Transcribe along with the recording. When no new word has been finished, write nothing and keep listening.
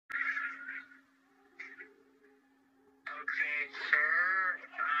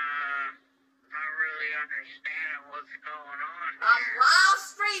understand what's going on I'm here. live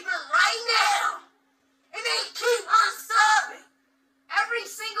streaming right now, and they keep unsubbing every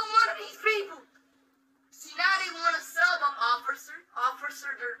single one of these people. See, now they want to sub them, officer.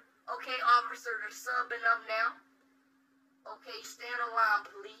 Officer, they're subbing up now. Okay, stand in line,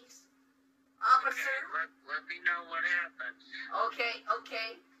 please. Officer. Okay, let me know what happens. Okay.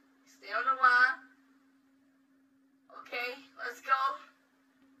 Stay on the line. Okay, let's go.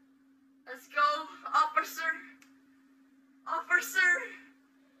 Officer.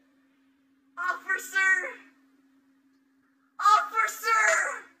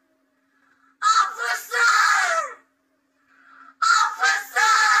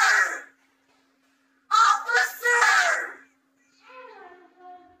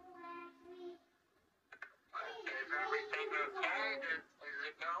 Is everything okay? Is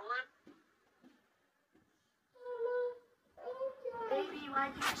it going? Baby, why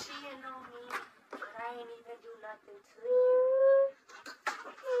you cheating on me? But I ain't even do nothing to you.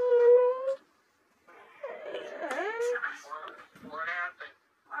 What happened?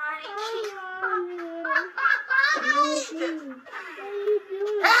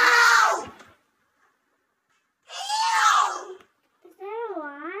 Help!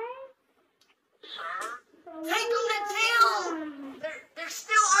 Sir? Take them to jail! They're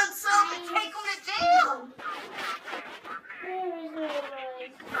still unsubbed. Take them to jail!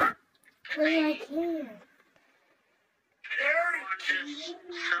 Everyone just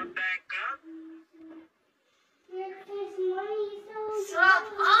sub back up? Sub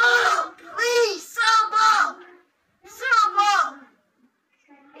up! Please, sub up! Sub up!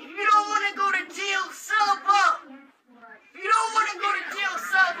 If you don't want to go to jail, sub up! If you don't want to go to jail,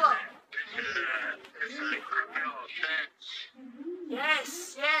 sub up! This is a criminal offense.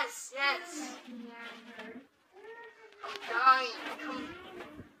 Yes. I'm dying. Come.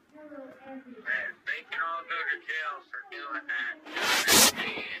 They can all go to jail for doing that. So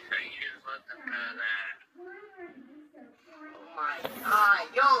you just let them know that. Oh my God,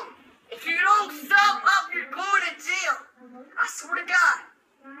 yo! If you don't sub up, you're going to jail. I swear to God.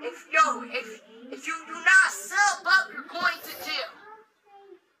 If you do not sub up, you're going to jail.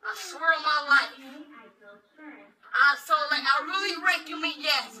 I swear on my life. I really reckon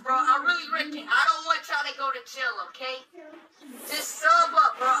yes, bro. I really reckon. I don't want y'all to go to jail, okay? Just sub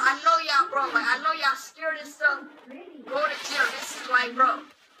up, bro. I know y'all, bro. Like, I know y'all scared and stuff. Go to jail. This is like, bro,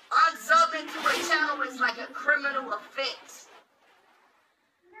 unsubbing to a channel is like a criminal offense.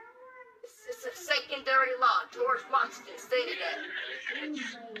 It's a secondary law. George Washington stated that.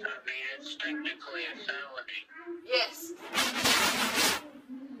 It's technically a felony. Yes.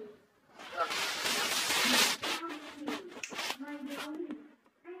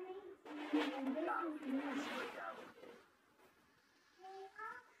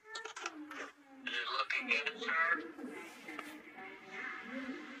 Is it looking good, sir?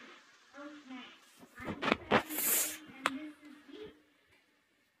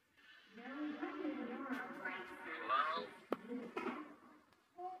 Hello?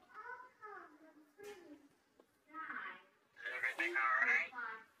 Is everything alright?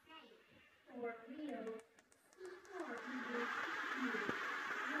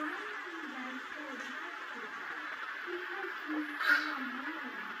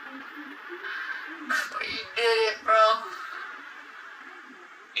 You did it, bro.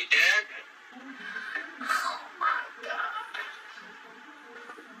 You did? Oh my God.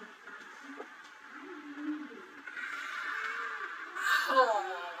 Oh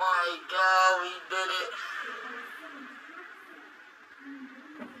my God, we did it.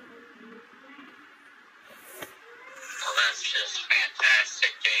 Well, that's just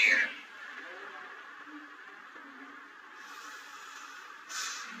fantastic to hear.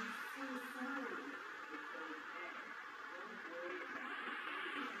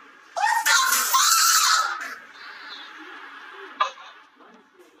 What the fuck?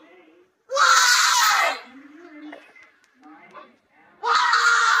 Why?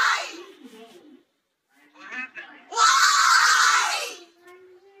 Why? What happened? Why?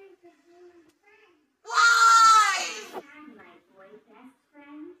 Why?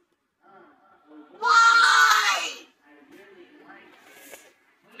 Why?